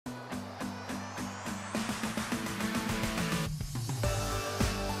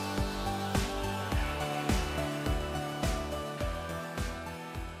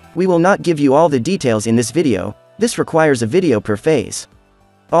We will not give you all the details in this video, this requires a video per phase.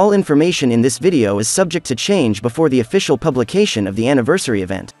 All information in this video is subject to change before the official publication of the anniversary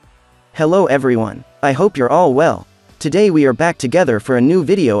event. Hello everyone, I hope you're all well. Today we are back together for a new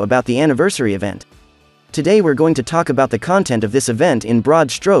video about the anniversary event. Today we're going to talk about the content of this event in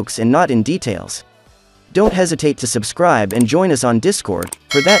broad strokes and not in details. Don't hesitate to subscribe and join us on Discord,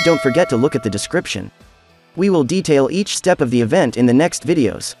 for that don't forget to look at the description. We will detail each step of the event in the next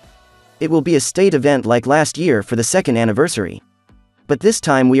videos. It will be a state event like last year for the second anniversary. But this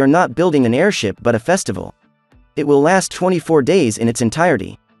time we are not building an airship but a festival. It will last 24 days in its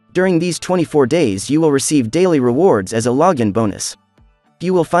entirety. During these 24 days you will receive daily rewards as a login bonus.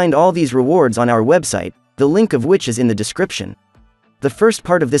 You will find all these rewards on our website, the link of which is in the description. The first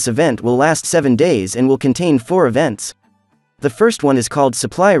part of this event will last 7 days and will contain 4 events. The first one is called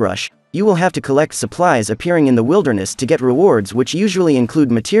Supply Rush. You will have to collect supplies appearing in the wilderness to get rewards, which usually include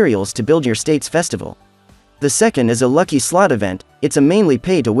materials to build your state's festival. The second is a Lucky Slot event. It's a mainly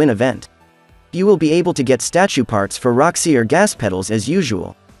pay-to-win event. You will be able to get statue parts for Roxy or gas pedals as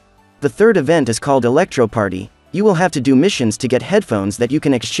usual. The third event is called Electro Party. You will have to do missions to get headphones that you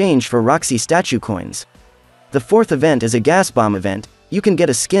can exchange for Roxy statue coins. The fourth event is a Gas Bomb event. You can get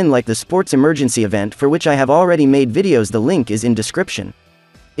a skin like the Sports Emergency event, for which I have already made videos. The link is in description.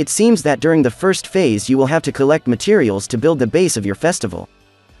 It seems that during the first phase you will have to collect materials to build the base of your festival.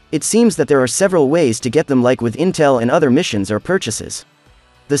 It seems that there are several ways to get them, like with intel and other missions or purchases.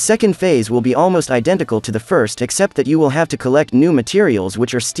 The second phase will be almost identical to the first, except that you will have to collect new materials,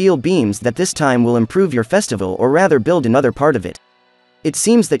 which are steel beams that this time will improve your festival, or rather build another part of it. It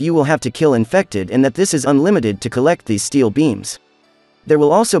seems that you will have to kill infected and that this is unlimited to collect these steel beams. There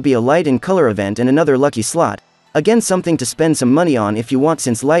will also be a light and color event and another lucky slot. Again, something to spend some money on if you want,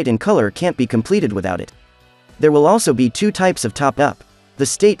 since light and color can't be completed without it. There will also be 2 types of top-up. The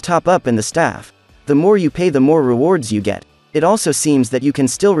state top-up and the staff. The more you pay, the more rewards you get. It also seems that you can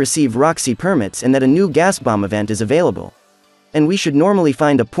still receive Roxy permits and that a new gas bomb event is available. And we should normally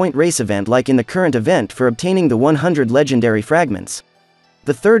find a point race event like in the current event for obtaining the 100 legendary fragments.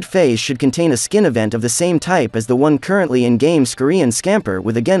 The third phase should contain a skin event of the same type as the one currently in-game, Scurry Scamper,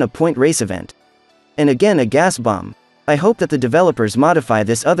 with again a point race event. And again a gas bomb. I hope that the developers modify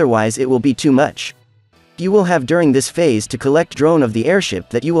this, otherwise it will be too much. You will have during this phase to collect drone of the airship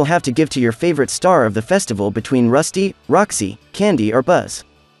that you will have to give to your favorite star of the festival between Rusty, Roxy, Candy or Buzz.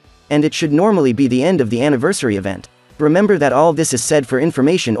 And it should normally be the end of the anniversary event. Remember that all this is said for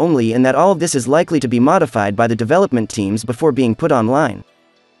information only, and that all this is likely to be modified by the development teams before being put online.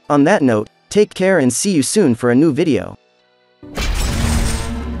 On that note, take care and see you soon for a new video.